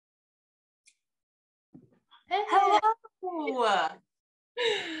Oh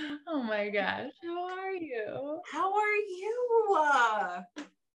my gosh. How are you? How are you?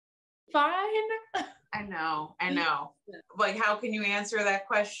 Fine. I know. Like, how can you answer that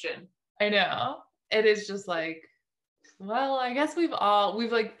question? I know. It is just like, well, I guess we've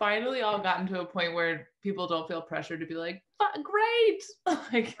like finally all gotten to a point where people don't feel pressure to be like, great.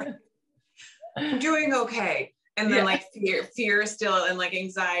 Like, I'm doing okay. And then yeah. like fear still, and like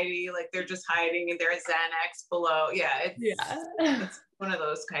anxiety, like they're just hiding and there's Xanax below. Yeah, it's one of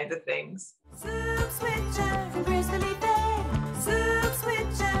those kinds of things. Soup switcher from gracefully fed. Soup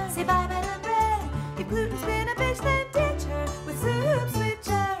switcher, say bye bye to bread. If gluten's been a bitch, then ditch her with soup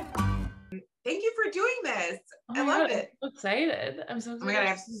switcher. Thank you for doing this. Oh I my love God, it. I'm so excited. I'm so excited. Oh my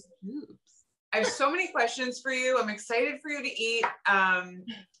God, I have so many questions for you. I'm excited for you to eat.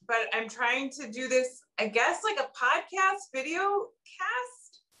 But I'm trying to do this, I guess, like a podcast video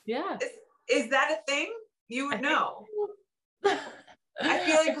cast. Yeah. Is that a thing? You would know. I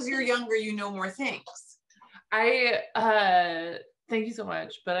feel like because you're younger, you know more things. Thank you so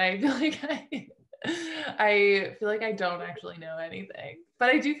much, but I feel like I don't actually know anything. But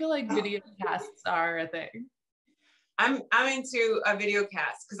I do feel like video casts are a thing. I'm into a video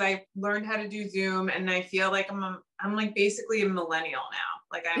cast because I learned how to do Zoom, and I feel like I'm like basically a millennial now.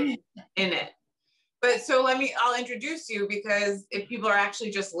 Like I'm in it. But so I'll introduce you, because if people are actually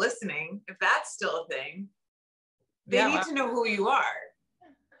just listening, if that's still a thing, they need to know who you are.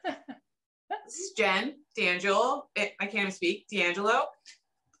 This is Jen D'Angelo. I can't even speak. D'Angelo.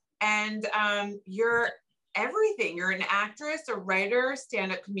 And you're everything. You're an actress, a writer,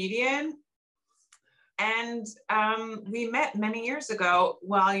 stand-up comedian. And we met many years ago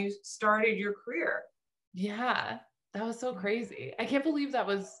while you started your career. Yeah, that was so crazy. I can't believe that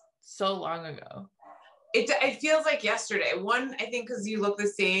was so long ago. It feels like yesterday. One, I think because you look the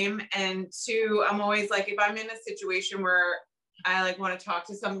same, and two, I'm always like, if I'm in a situation where I like want to talk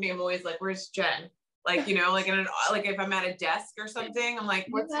to somebody, I'm always like, where's Jen? Like, you know, like like if I'm at a desk or something, I'm like,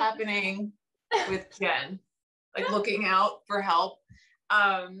 what's happening with Jen? Like looking out for help.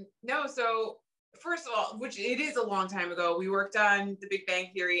 No, so first of all, which it is a long time ago, we worked on The Big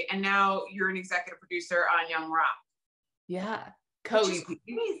Bang Theory, and now you're an executive producer on Young Rock. Yeah, co-EP.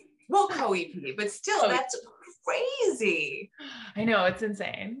 Well, co-EP, but still, that's crazy. I know, it's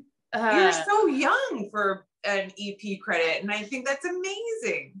insane. You're so young for an EP credit, and I think that's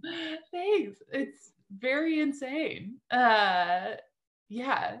amazing. Thanks. It's very insane.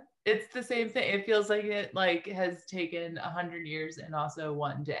 Yeah, it's the same thing. It feels like it like has taken 100 years and also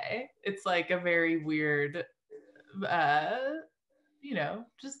one day. It's like a very weird, you know,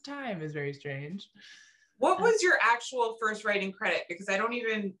 just time is very strange. What was your actual first writing credit? Because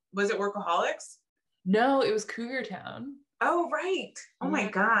was it Workaholics? No, it was Cougar Town. Oh, right. Oh my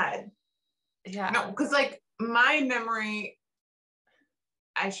God. Yeah. No, because like my memory,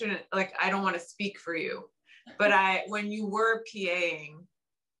 I don't want to speak for you, but when you were PAing,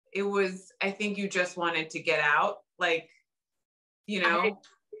 it was, I think you just wanted to get out, like, you know?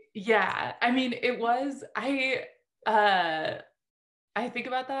 I mean, it was, I think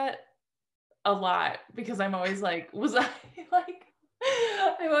about that a lot, because I'm always like, was I like,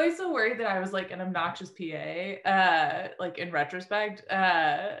 I'm always so worried that I was like an obnoxious PA, like in retrospect.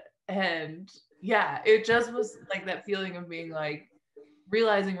 And yeah, it just was like that feeling of being like,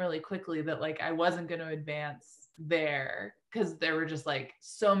 realizing really quickly that like I wasn't going to advance there, because there were just like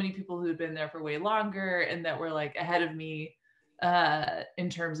so many people who had been there for way longer and that were like ahead of me in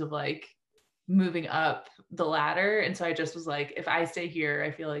terms of like moving up the ladder. And so I just was like, if I stay here,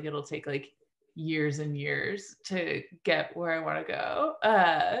 I feel like it'll take like years and years to get where I want to go.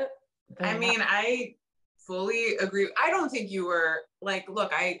 I mean, I fully agree. I don't think you were like,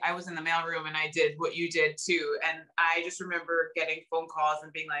 look, I was in the mailroom and I did what you did too. And I just remember getting phone calls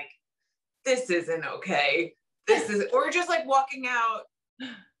and being like, this isn't okay. Or just like walking out.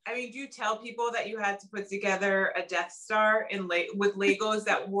 I mean, do you tell people that you had to put together a Death Star with Legos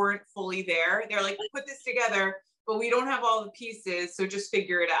that weren't fully there? They're like, put this together, but we don't have all the pieces, so just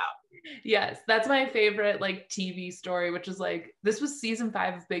figure it out. Yes, that's my favorite like TV story, which is like, this was season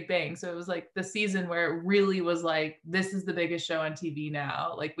 5 of Big Bang. So it was like the season where it really was like, this is the biggest show on TV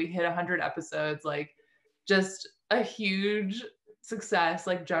now. Like we hit 100 episodes, like just a huge success,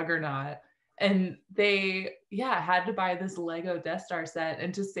 like juggernaut. And they, had to buy this Lego Death Star set.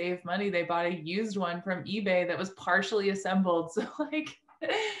 And to save money, they bought a used one from eBay that was partially assembled. So like,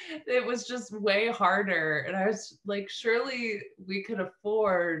 it was just way harder. And I was like, surely we could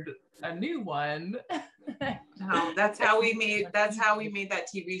afford a new one. No, that's how we made that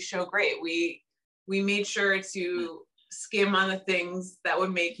TV show great. We made sure to skim on the things that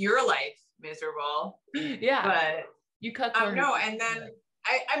would make your life miserable. Yeah. But You cut corners. No, and then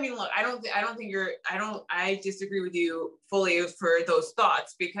I mean, look, I disagree with you fully for those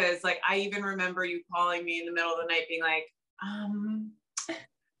thoughts, because like, I even remember you calling me in the middle of the night being like,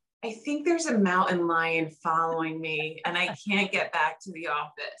 I think there's a mountain lion following me and I can't get back to the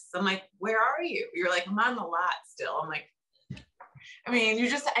office. I'm like, where are you? You're like, I'm on the lot still. I'm like, I mean,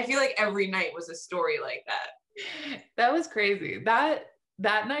 I feel like every night was a story like that. That was crazy. That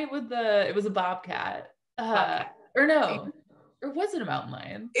night it was a bobcat. Or no, or was it a mountain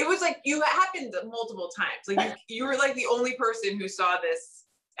lion? It was like, you happened multiple times. Like you were like the only person who saw this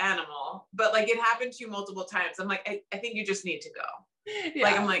animal, but like it happened to you multiple times. I'm like, I think you just need to go. Yeah,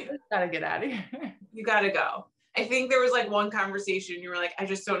 like, I'm like, gotta get out of here. You gotta go. I think there was like one conversation you were like, I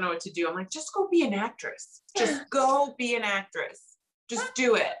just don't know what to do. I'm like, just go be an actress. Just go be an actress. Just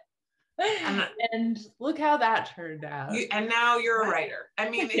do it. And look how that turned out. And now you're a writer. I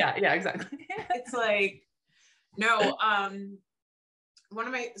mean, yeah, exactly. It's like, no,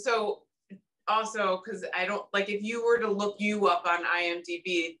 also, because I don't, like, if you were to look you up on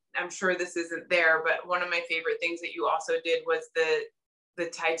IMDb, I'm sure this isn't there, but one of my favorite things that you also did was the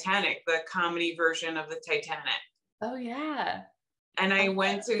Titanic, the comedy version of the Titanic. Oh yeah. And I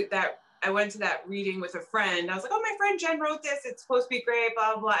went to that reading with a friend. I was like, oh, my friend Jen wrote this. It's supposed to be great,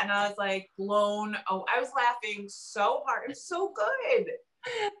 blah, blah, blah. And I was like I was laughing so hard. It's so good.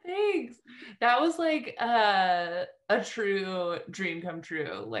 Thanks. That was like a true dream come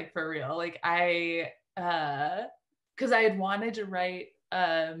true, like for real. Like because I had wanted to write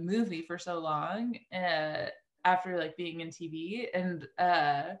a movie for so long after like being in TV, and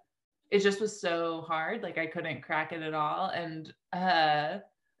it just was so hard. Like I couldn't crack it at all. And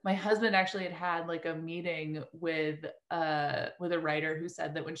my husband actually had like a meeting with a writer who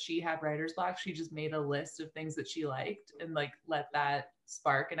said that when she had writer's block, she just made a list of things that she liked and like let that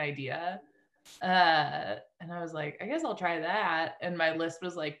spark an idea. And I was like, I guess I'll try that. And my list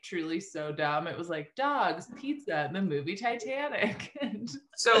was like truly so dumb. It was like dogs, pizza, and the movie Titanic. And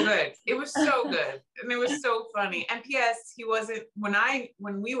so good. It was so good. And it was so funny. And P.S. he wasn't,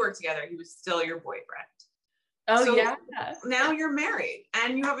 when we worked together, he was still your boyfriend. Oh, so yeah. Now you're married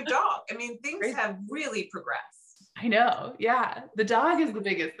and you have a dog. I mean, things have really progressed. I know. Yeah. The dog is the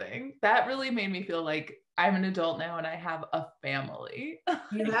biggest thing. That really made me feel like I'm an adult now and I have a family.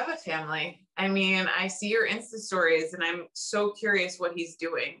 You have a family. I mean, I see your Insta stories and I'm so curious what he's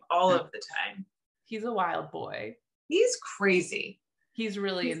doing all of the time. He's a wild boy. He's crazy. He's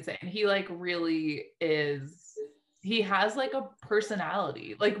really insane. He like really is. He has like a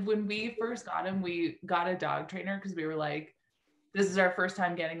personality. Like when we first got him, we got a dog trainer because we were like, this is our first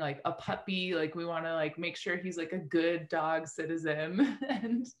time getting like a puppy. Like we want to like make sure he's like a good dog citizen.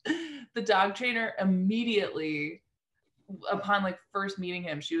 And the dog trainer immediately, upon like first meeting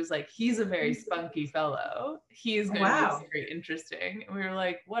him, she was like, he's a very spunky fellow. He's going to be very interesting. And we were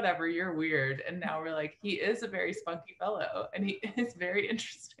like, whatever, you're weird. And now we're like, he is a very spunky fellow and he is very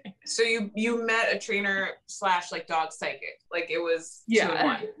interesting. So you met a trainer / like dog psychic. Like it was 2 in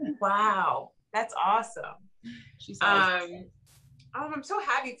 1. Wow. That's awesome. She's I'm so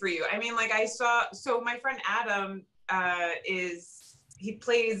happy for you. I mean, like so my friend Adam he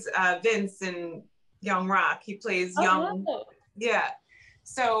plays Vince in Young Rock. He plays young. Wow. Yeah.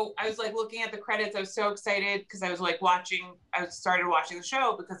 So I was like looking at the credits. I was so excited because I was like I started watching the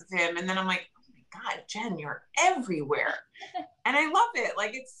show because of him. And then I'm like, oh my God, Jen, you're everywhere. And I love it.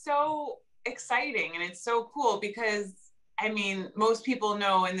 Like, it's so exciting and it's so cool because I mean, most people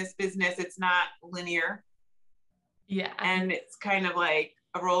know in this business, it's not linear. Yeah. And it's kind of like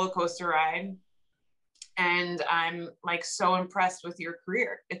a roller coaster ride. And I'm like so impressed with your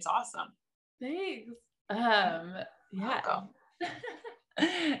career. It's awesome. Thanks. Yeah.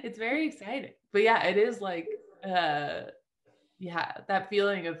 It's very exciting. But yeah, it is like yeah, that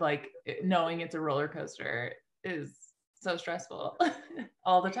feeling of like knowing it's a roller coaster is so stressful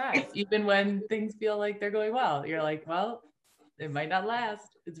all the time. Even when things feel like they're going well, you're like, well, it might not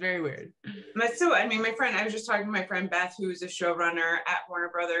last. It's very weird. But so, I mean, I was just talking to my friend Beth, who's a showrunner at Warner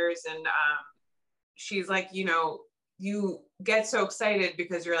Brothers, and she's like, you know, you get so excited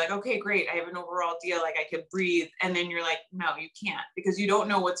because you're like, okay, great, I have an overall deal, like I could breathe. And then you're like, no, you can't, because you don't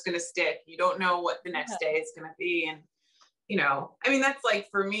know what's going to stick. You don't know what the next day is going to be. And, you know, I mean, that's like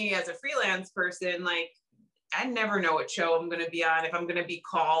for me as a freelance person, like, I never know what show I'm going to be on. If I'm going to be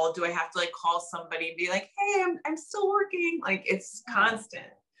called, do I have to like call somebody and be like, hey, I'm still working? Like, it's constant.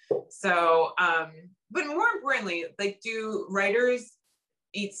 So, but more importantly, like, do writers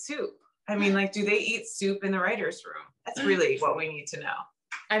eat soup? I mean, like, do they eat soup in the writer's room? That's really what we need to know.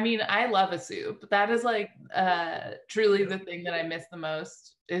 I mean, I love a soup. That is like truly the thing that I miss the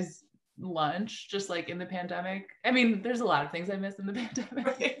most is lunch just like in the pandemic. I mean, there's a lot of things I miss in the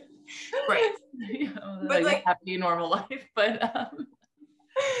pandemic. Right. You know, But like like a happy normal life, but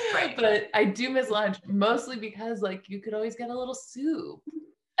right. but I do miss lunch mostly because like you could always get a little soup.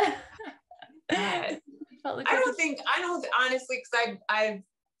 God. Felt like I don't honestly, because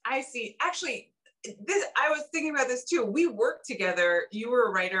I see actually this, I was thinking about this too. We worked together. You were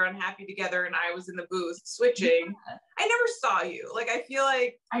a writer on Happy Together and I was in the booth switching. Yeah. I never saw you. Like, I feel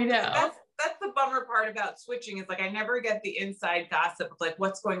like I know. that's the bummer part about switching, is like I never get the inside gossip of like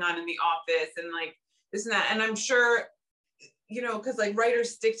what's going on in the office and like this and that. And I'm sure, you know, because like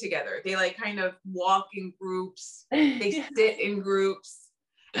writers stick together. They like kind of walk in groups. They sit in groups.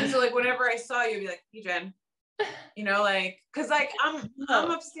 And so like whenever I saw you, I'd be like, hey Jen, you know, like, cause like I'm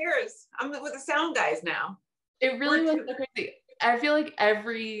upstairs. I'm with the sound guys now. It really was so crazy. I feel like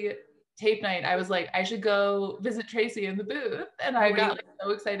every tape night I was like, I should go visit Tracy in the booth. And I got like so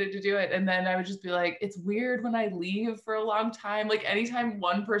excited to do it. And then I would just be like, it's weird when I leave for a long time. Like anytime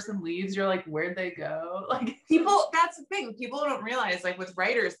one person leaves, you're like, where'd they go? Like people, that's the thing. People don't realize, like with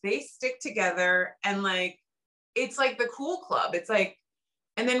writers, they stick together and like, it's like the cool club. It's like,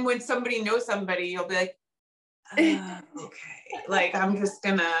 and then when somebody knows somebody, you'll be like, okay, like I'm just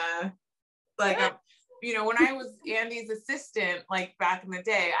gonna, like, you know, when I was Andy's assistant, like back in the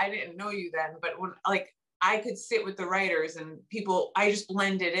day, I didn't know you then, but when like I could sit with the writers and people, I just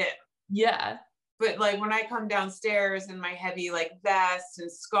blended in. Yeah. But like when I come downstairs in my heavy like vest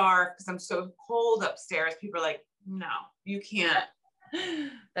and scarf, because I'm so cold upstairs, people are like, no, you can't.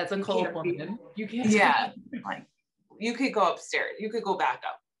 That's a cold woman. You can't. Yeah. Like you could go upstairs. You could go back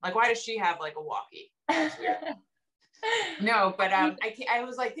up. Like, why does she have like a walkie? That's weird. No, but I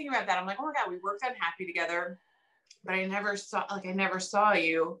was like thinking about that. I'm like, oh my God, we worked on Happy together, but I never saw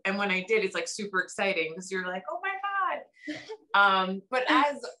you. And when I did, it's like super exciting because you're like, oh my God. But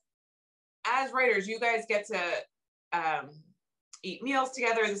as writers, you guys get to eat meals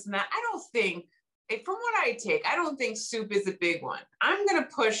together, this and that. I don't think, from what I take, I don't think soup is a big one. I'm gonna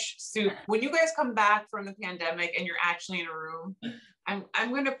push soup when you guys come back from the pandemic and you're actually in a room.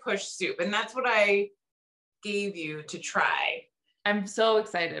 I'm gonna push soup, and that's what I gave you to try. I'm so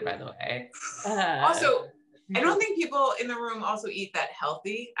excited, by the way. Also, I don't think people in the room also eat that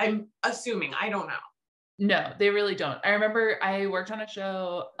healthy. I'm assuming, I don't know. No, they really don't. I remember I worked on a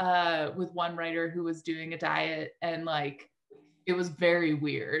show with one writer who was doing a diet, and like it was very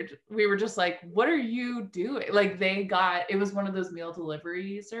weird. We were just like, what are you doing? Like it was one of those meal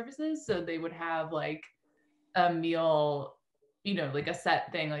delivery services. So they would have like a meal, you know, like a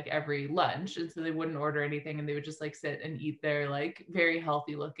set thing like every lunch. And so they wouldn't order anything and they would just like sit and eat their like very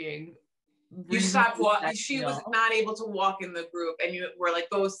healthy looking. You stopped walking. She was not able to walk in the group and you were like,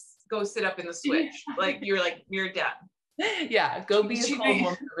 go sit up in the switch. Like you're like, you're done. Yeah, go be a cold woman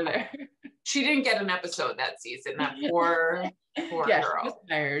over there. She didn't get an episode that season. That poor yeah, girl. She was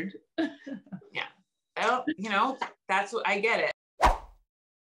tired. Yeah. Well, you know, that's what I get it.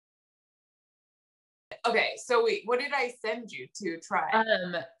 Okay, so wait, what did I send you to try?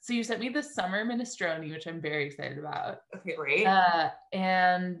 So you sent me the summer minestrone, which I'm very excited about. Okay, great.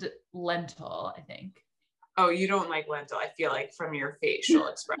 And lentil, I think. Oh, you don't like lentil, I feel like, from your facial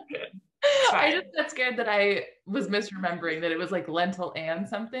expression. I just got scared that I was misremembering that it was like lentil and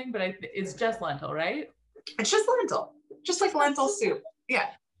something, but it's just lentil, right? It's just lentil, just like lentil soup. Yeah.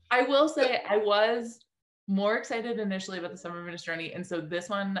 I will say I was more excited initially about the summer minestrone, and so this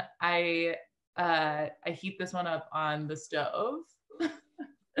one I heat this one up on the stove. And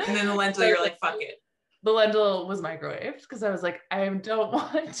then the lentil, you're like, fuck it. The lentil was microwaved because I was like, I don't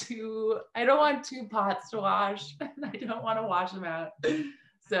want 2 pots to wash, and I don't want to wash them out.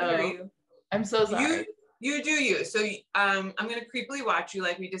 So I'm so sorry. You do you. So I'm gonna creepily watch you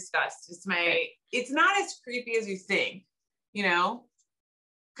like we discussed. It's not as creepy as you think, you know,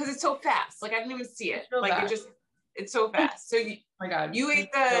 because it's so fast. Like I didn't even see it. Like it's so fast. So oh my God, you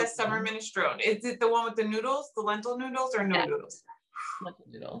ate the summer minestrone. Is it the one with the noodles, the lentil noodles, or no noodles? Lentil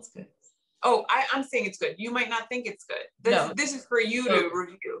noodles. Oh, I'm saying it's good. You might not think it's good. This is for you to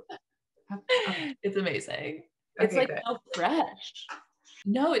review. It's amazing. Okay, it's like so fresh.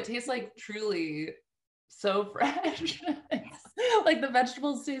 No, it tastes like truly so fresh. Like the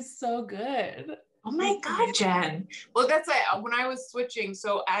vegetables taste so good. Oh my God, Jen. Well, that's like when I was switching.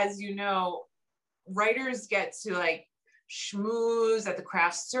 So as you know, writers get to like schmooze at the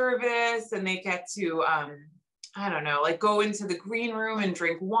craft service and they get to, I don't know, like go into the green room and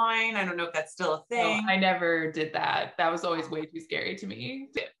drink wine. I don't know if that's still a thing. No, I never did that. That was always way too scary to me.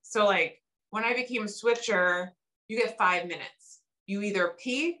 So like when I became a switcher, you get 5 minutes. You either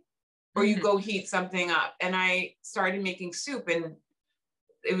pee or you go heat something up. And I started making soup, and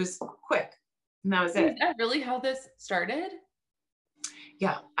it was quick. And that was Is it. that really how this started?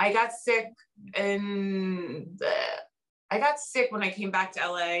 Yeah. I got sick when I came back to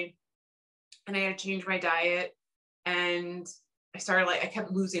LA, and I had to change my diet, and I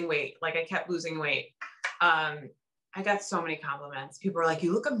kept losing weight. I got so many compliments. People were like,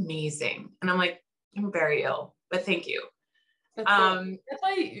 you look amazing. And I'm like, I'm very ill, but thank you. That's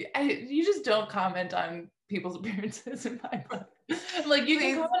why you just don't comment on people's appearances in my book. Like you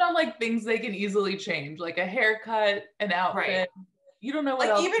can comment on like things they can easily change, like a haircut, an outfit. Right. You don't know what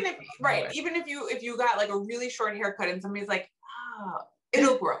like else. even if you got like a really short haircut and somebody's like, oh,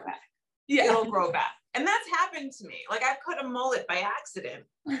 it'll grow back. Yeah. It'll grow back. And that's happened to me. Like I've cut a mullet by accident.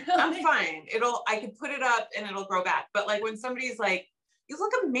 I'm fine. I could put it up and it'll grow back. But like when somebody's like, you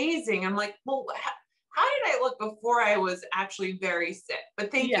look amazing, I'm like, well, how did I look before I was actually very sick? But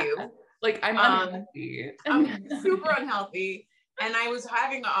thank you. Like I'm unhealthy. I'm super unhealthy. And I was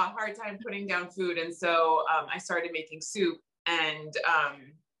having a hard time putting down food. And so I started making soup, and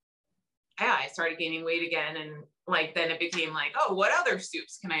I started gaining weight again. And like, then it became like, oh, what other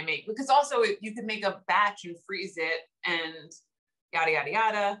soups can I make? Because also you can make a batch and freeze it and yada, yada,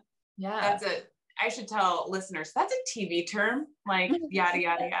 yada. Yeah. I should tell listeners, that's a TV term, like yada,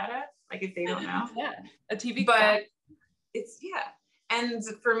 yada, yada. Like if they don't know. Yeah. A TV. But it's, yeah. And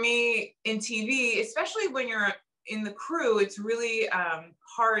for me in TV, especially when you're in the crew, it's really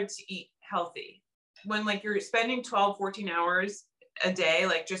hard to eat healthy. When like you're spending 12, 14 hours a day,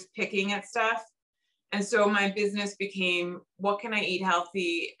 like just picking at stuff. And so my business became, what can I eat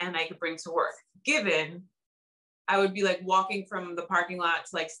healthy and I could bring to work? Given I would be like walking from the parking lot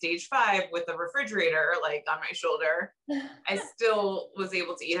to like stage 5 with a refrigerator like on my shoulder, I still was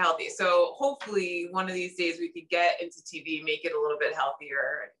able to eat healthy. So hopefully one of these days we could get into TV, make it a little bit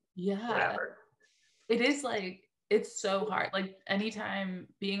healthier. Yeah. Whatever. It is like, it's so hard. Like anytime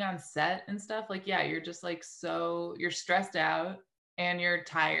being on set and stuff, like, yeah, you're just like, you're stressed out and you're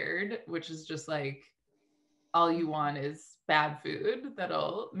tired, which is just like, all you want is bad food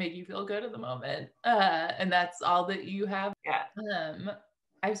that'll make you feel good at the moment. And that's all that you have. Yeah.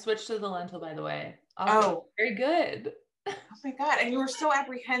 I've switched to the lentil, by the way. Also, very good. Oh my God. And you were so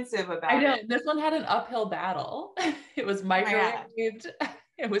apprehensive about it. I know. This one had an uphill battle. It was microwaved.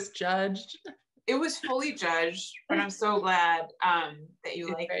 It was judged. It was fully judged, but I'm so glad that you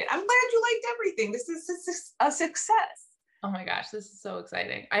liked it. I'm glad you liked everything. This is a success. Oh my gosh, this is so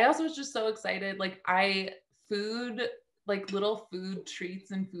exciting. I also was just so excited. Like little food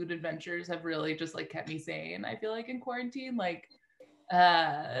treats and food adventures have really just like kept me sane. I feel like in quarantine, like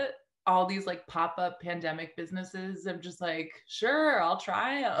all these like pop-up pandemic businesses, I'm just like, sure, I'll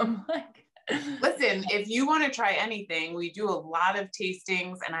try them. Like, listen, if you want to try anything, we do a lot of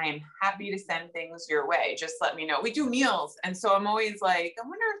tastings and I am happy to send things your way. Just let me know. We do meals. And so I'm always like, I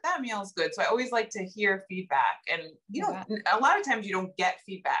wonder if that meal is good. So I always like to hear feedback, and you know, a lot of times you don't get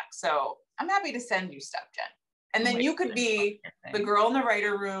feedback. So I'm happy to send you stuff, Jen. And then you could be the girl in the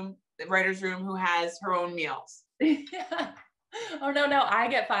writer's room who has her own meals. Yeah. Oh no, I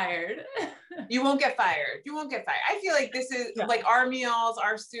get fired. You won't get fired. You won't get fired. I feel like this is like our meals,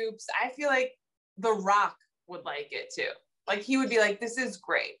 our soups. I feel like The Rock would like it too. Like he would be like, this is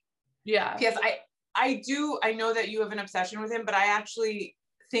great. Yeah. Yes, I know that you have an obsession with him, but I actually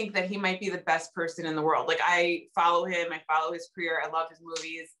think that he might be the best person in the world. Like I follow him, I follow his career, I love his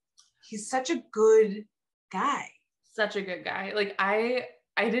movies. He's such a good guy. Such a good guy. Like I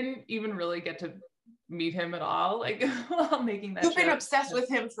didn't even really get to meet him at all, like while making that. You've been obsessed with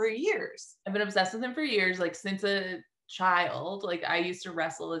him for years. I've been obsessed with him for years, like since a child. Like I used to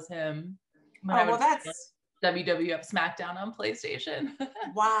wrestle as him. That's WWF SmackDown on PlayStation.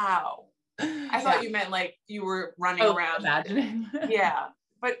 Wow. I thought you meant like you were running around imagining. Yeah,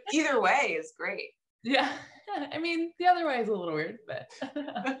 but either way is great. Yeah, I mean the other way is a little weird, but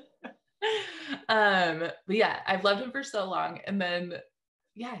but yeah, I've loved him for so long, and then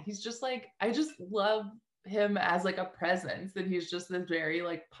yeah, he's just like, I just love him as like a presence, that he's just this very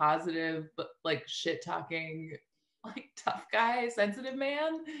like positive, but like shit talking, like tough guy, sensitive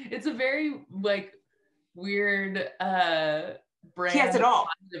man. It's a very like weird brand. He has it all.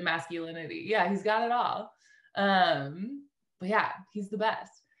 Of masculinity. Yeah, he's got it all. But yeah, he's the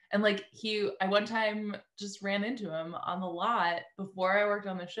best. And like I one time just ran into him on the lot before I worked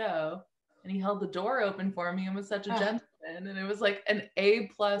on the show, and he held the door open for me and was such a gentleman. And it was like an A+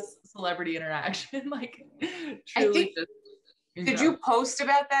 celebrity interaction. Like truly. Did you post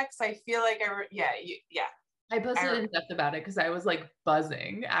about that? Because I feel like I posted in depth about it because I was like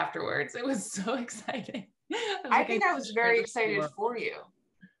buzzing afterwards. It was so exciting. I think I was very excited for you.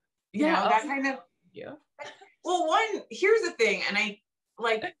 Yeah, that kind of. Yeah. Well, here's the thing, and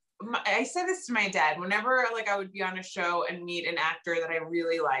like, I said this to my dad, whenever like I would be on a show and meet an actor that I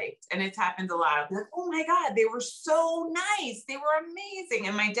really liked, and it's happened a lot, I'd be like, oh my God, they were so nice. They were amazing.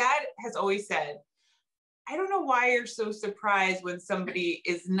 And my dad has always said, I don't know why you're so surprised when somebody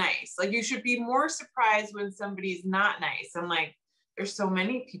is nice. Like, you should be more surprised when somebody's not nice. I'm like, there's so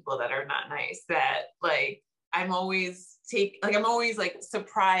many people that are not nice that like, I'm always like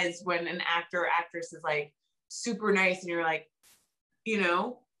surprised when an actor or actress is like super nice and you're like, you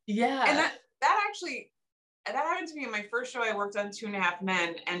know? Yeah. And that happened to me in my first show. I worked on 2.5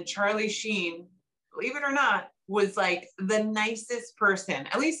 Men, and Charlie Sheen, believe it or not, was like the nicest person,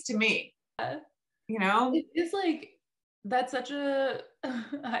 at least to me. You know? It is like, that's such a,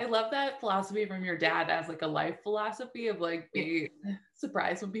 I love that philosophy from your dad as like a life philosophy of like, be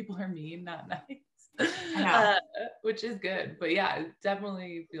surprised when people are mean, not nice. I know. Which is good. But yeah, it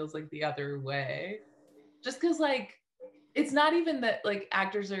definitely feels like the other way. Just because like, it's not even that like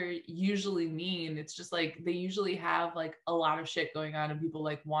actors are usually mean. It's just like they usually have like a lot of shit going on and people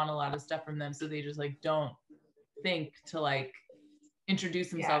like want a lot of stuff from them. So they just like don't think to like introduce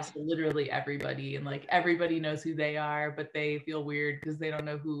themselves to literally everybody, and like everybody knows who they are, but they feel weird because they don't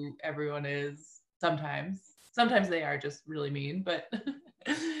know who everyone is. Sometimes they are just really mean, but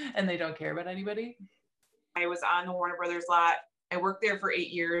and they don't care about anybody. I was on the Warner Brothers lot. I worked there for 8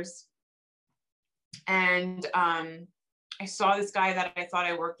 years. And I saw this guy that I thought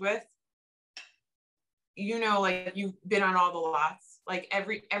I worked with. You know, like you've been on all the lots. Like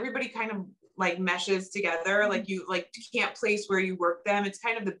everybody kind of like meshes together. Like you can't place where you work them. It's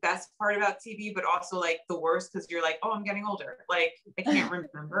kind of the best part about TV, but also like the worst because you're like, oh, I'm getting older. Like I can't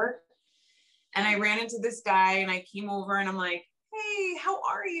remember. And I ran into this guy and I came over and I'm like, hey, how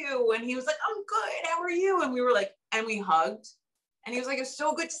are you? And he was like, I'm good. How are you? And we were like, and we hugged. And he was like, it's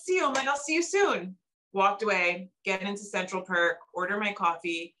so good to see you. I'm like, I'll see you soon. Walked away, get into Central Perk, order my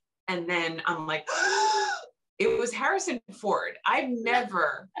coffee. And then I'm like, it was Harrison Ford. I've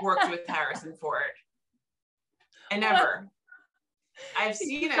never worked with Harrison Ford. I never. I've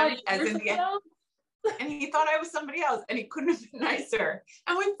seen him as in the, and he thought I was somebody else and he couldn't have been nicer.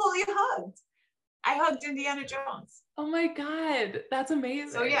 And we fully hugged. I hugged Indiana Jones. Oh my God, that's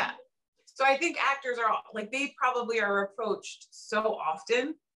amazing. So yeah. So I think actors are like, they probably are approached so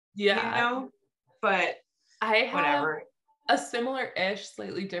often. Yeah. You know? But I have whatever. A similar-ish,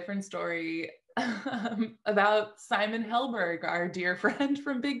 slightly different story about Simon Helberg, our dear friend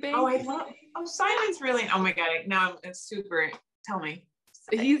from Big Bang. Simon's really, oh my God, now it's super, tell me.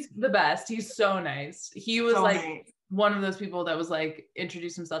 He's the best. He's so nice. He was so like nice. One of those people that was like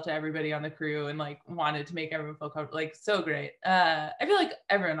introduced himself to everybody on the crew and like wanted to make everyone feel comfortable. Like so great. I feel like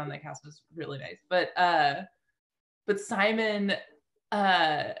everyone on that cast was really nice, but Simon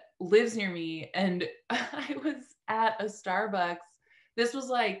lives near me, and I was at a Starbucks. This was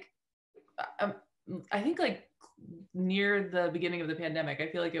like, I think like near the beginning of the pandemic. I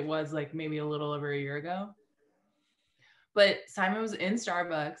feel like it was like maybe a little over a year ago. But Simon was in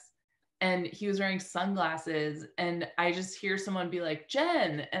Starbucks and he was wearing sunglasses, and I just hear someone be like,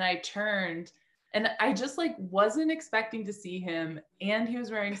 Jen, and I turned and I just like wasn't expecting to see him, and he was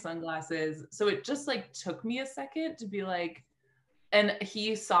wearing sunglasses. So it just like took me a second to be like, and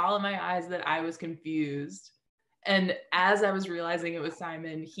he saw in my eyes that I was confused. And as I was realizing it was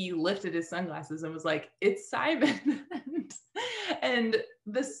Simon, he lifted his sunglasses and was like, it's Simon. And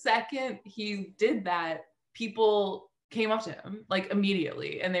the second he did that, people came up to him like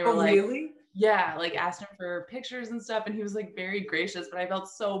immediely, and they were like, really? Yeah, like asked him for pictures and stuff. And he was like very gracious, but I felt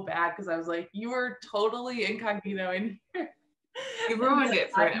so bad because I was like, you were totally incognito in here. You ruined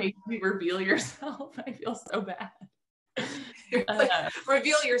it for him. Make you reveal yourself. I feel so bad. Like,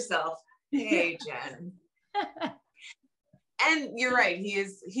 reveal yourself. Hey, Jen. And you're right.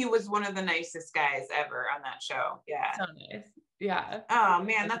 He was one of the nicest guys ever on that show. Yeah. So nice. Yeah. Oh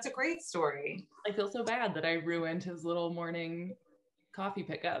man, that's a great story. I feel so bad that I ruined his little morning coffee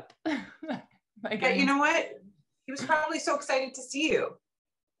pickup. But you know what? He was probably so excited to see you.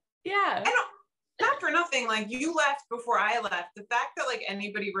 Yeah. Not for nothing. Like you left before I left. The fact that like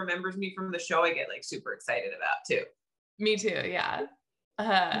anybody remembers me from the show, I get like super excited about too. Me too. Yeah.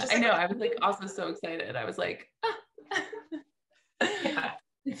 I know. I was like also so excited. I was like, yeah.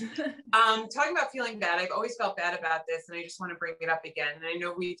 Talking about feeling bad, I've always felt bad about this, and I just want to bring it up again. And I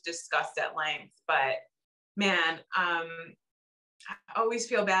know we've discussed at length, but man, I always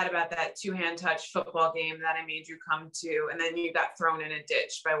feel bad about that two-hand touch football game that I made you come to, and then you got thrown in a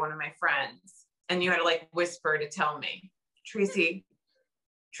ditch by one of my friends, and you had to like whisper to tell me, Tracy,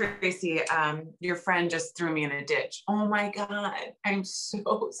 Tracy, your friend just threw me in a ditch. Oh my God. I'm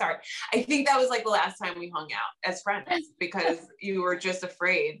so sorry. I think that was like the last time we hung out as friends because you were just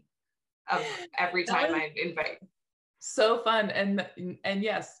afraid of every time I'd invite. So fun and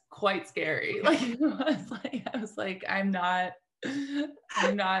yes, quite scary. Like I was like, I'm not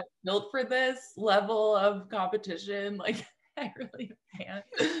built for this level of competition. Like I really can't.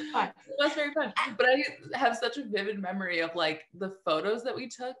 It was very fun. But I have such a vivid memory of like the photos that we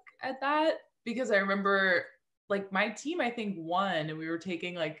took at that, because I remember like my team, I think, won and we were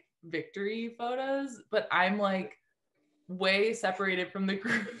taking like victory photos, but I'm like way separated from the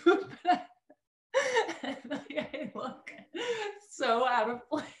group. And I look so out of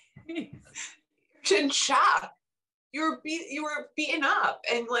place. In shock. You were beaten up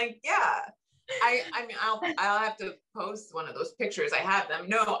and like, yeah. I mean, I'll have to post one of those pictures. I have them.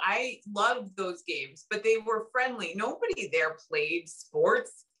 No, I loved those games, but they were friendly. Nobody there played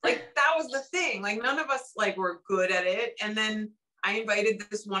sports. Like that was the thing. Like none of us like were good at it. And then I invited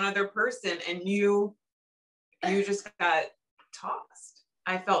this one other person, and you just got tossed.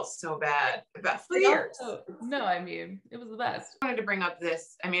 I felt so bad about for years. No, I mean, it was the best. I wanted to bring up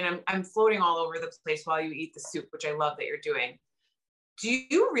this. I mean, I'm floating all over the place while you eat the soup, which I love that you're doing. Do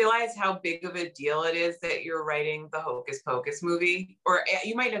you realize how big of a deal it is that you're writing the Hocus Pocus movie? Or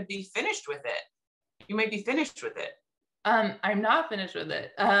you might not be finished with it. You might be finished with it. I'm not finished with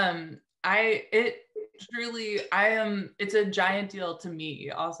it. It's a giant deal to me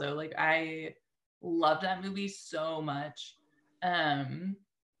also. Like I love that movie so much. And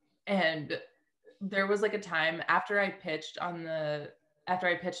there was like a time after I pitched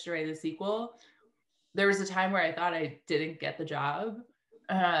to write the sequel, there was a time where I thought I didn't get the job.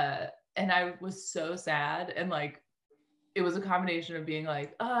 And I was so sad. And like, it was a combination of being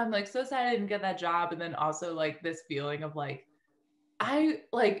like, oh, I'm like so sad I didn't get that job. And then also like this feeling of like,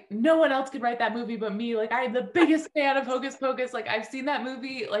 no one else could write that movie but me. Like I'm the biggest fan of Hocus Pocus. Like I've seen that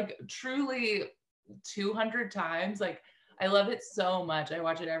movie like truly 200 times. Like I love it so much. I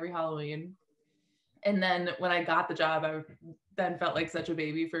watch it every Halloween. And then when I got the job, I then felt like such a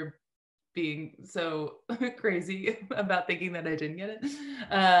baby for being so crazy about thinking that I didn't get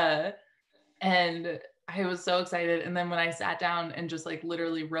it. And I was so excited. And then when I sat down and just like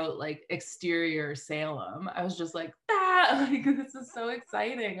literally wrote like exterior Salem, I was just like, like this is so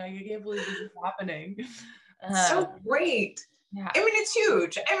exciting. Like I can't believe this is happening. So great. Yeah. I mean, it's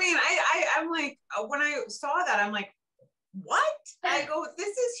huge. I mean, I'm like, when I saw that, I'm like, what? I go,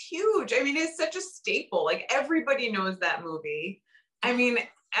 this is huge. I mean, it's such a staple. Like everybody knows that movie. I mean,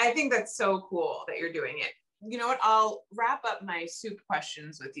 I think that's so cool that you're doing it. You know what? I'll wrap up my soup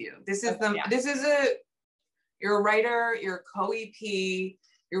questions with you. You're a writer, you're a co-EP,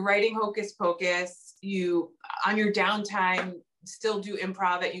 you're writing Hocus Pocus. You, on your downtime, still do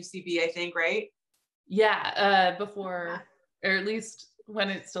improv at UCB, I think, right? Yeah, before, or at least when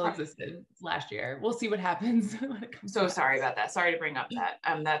it still existed last year. We'll see what happens when it comes. So sorry about that. Sorry to bring up that.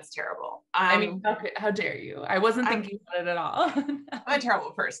 That's terrible. I mean, how dare you? I wasn't thinking about it at all. I'm a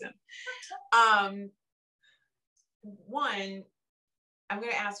terrible person. One, I'm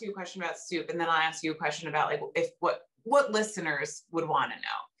going to ask you a question about soup, and then I'll ask you a question about like what listeners would want to know.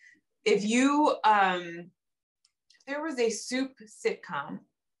 If you there was a soup sitcom,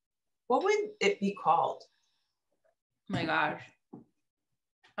 what would it be called? Oh my gosh.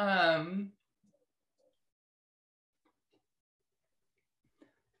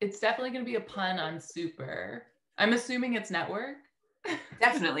 It's definitely going to be a pun on super. I'm assuming it's network.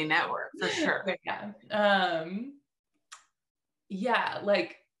 Definitely network for sure. But yeah. Yeah,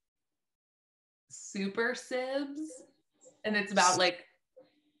 like Super Sibs, and it's about like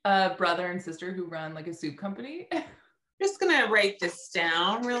a brother and sister who run like a soup company. Just gonna write this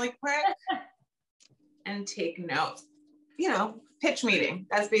down really quick and take notes. You know, pitch meeting.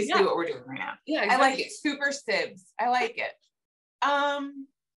 That's basically what we're doing right now. Yeah, exactly. I like it. Super Sibs. I like it.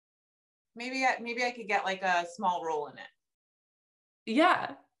 Maybe I could get like a small role in it.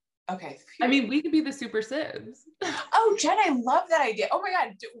 Yeah. Okay. I mean, we could be the Super Sibs. Oh, Jen, I love that idea. Oh my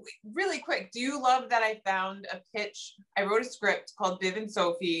God. Really quick. Do you love that I found a pitch? I wrote a script called Viv and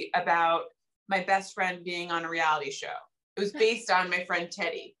Sophie about my best friend being on a reality show. It was based on my friend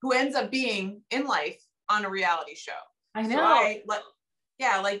Teddy, who ends up being in life on a reality show. I know.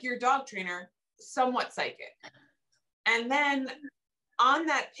 So like your dog trainer, somewhat psychic. And then on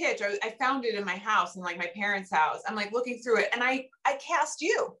that pitch, I found it in my house, in like my parents' house. I'm like looking through it, and I cast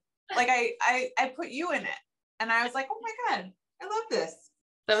you. Like I put you in it, and I was like, oh my God, I love this.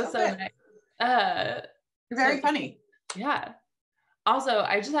 That was so nice. Very funny. Yeah. Also,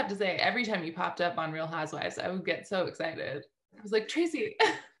 I just have to say, every time you popped up on Real Housewives, I would get so excited. I was like, Tracy.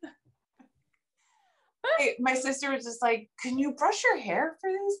 My sister was just like, can you brush your hair for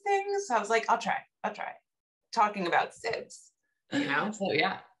these things? So I was like, I'll try. Talking about sibs, you know? So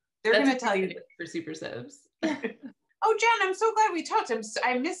yeah. They're going to tell you for super sibs. Oh, Jen, I'm so glad we talked.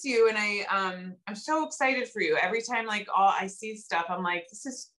 I miss you. And I'm so excited for you. Every time like I see stuff, I'm like, this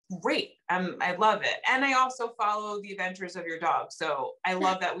is great. I love it. And I also follow the adventures of your dog. So I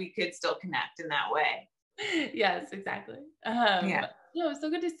love that we could still connect in that way. Yes, exactly. Yeah. No, it's so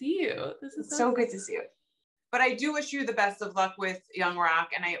good to see you. This is so good to see you. But I do wish you the best of luck with young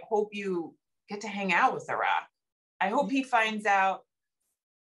Rock. And I hope you get to hang out with the Rock. I hope he finds out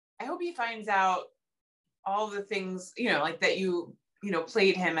all the things, you know, like that you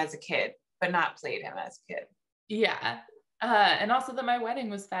played him as a kid, but not played him as a kid. Yeah. And also that my wedding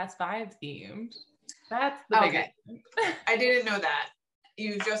was Fast Five themed. That's the biggest thing. I didn't know that.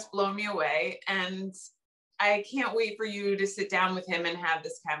 You've just blown me away. And I can't wait for you to sit down with him and have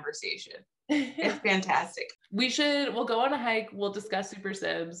this conversation. It's fantastic. We'll go on a hike. We'll discuss super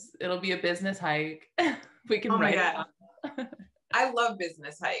sibs. It'll be a business hike. We can write it. I love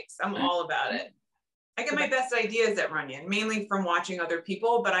business hikes. I'm all about it. I get my best ideas at Runyon, mainly from watching other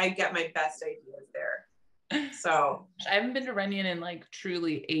people, but I get my best ideas there. So I haven't been to Runyon in like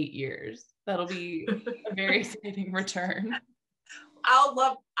truly 8 years. That'll be a very exciting return.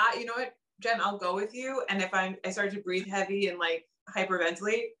 You know what, Jen, I'll go with you. And if I start to breathe heavy and like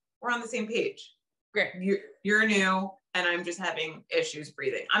hyperventilate, we're on the same page. Great. You're new and I'm just having issues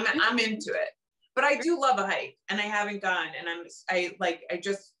breathing. I'm into it. But I do love a hike and I haven't gone. And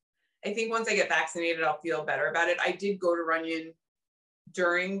I think once I get vaccinated, I'll feel better about it. I did go to Runyon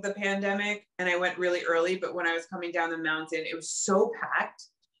during the pandemic and I went really early, but when I was coming down the mountain, it was so packed.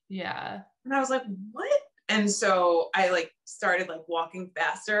 Yeah. And I was like, what? And so I like started like walking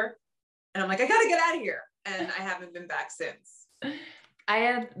faster and I'm like, I gotta get out of here. And I haven't been back since. I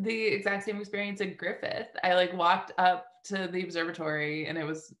had the exact same experience at Griffith. I like walked up to the observatory and it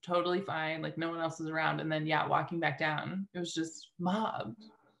was totally fine. Like no one else was around. And then walking back down, it was just mobbed.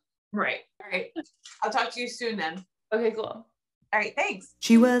 Right. All right. I'll talk to you soon then. Okay, cool. All right. Thanks.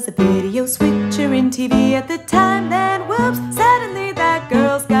 She was a video switcher in TV at the time. Then whoops, suddenly that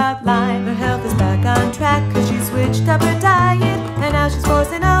girl's got Lyme. Her health is back on track because she switched up her diet. And now she's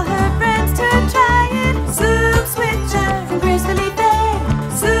forcing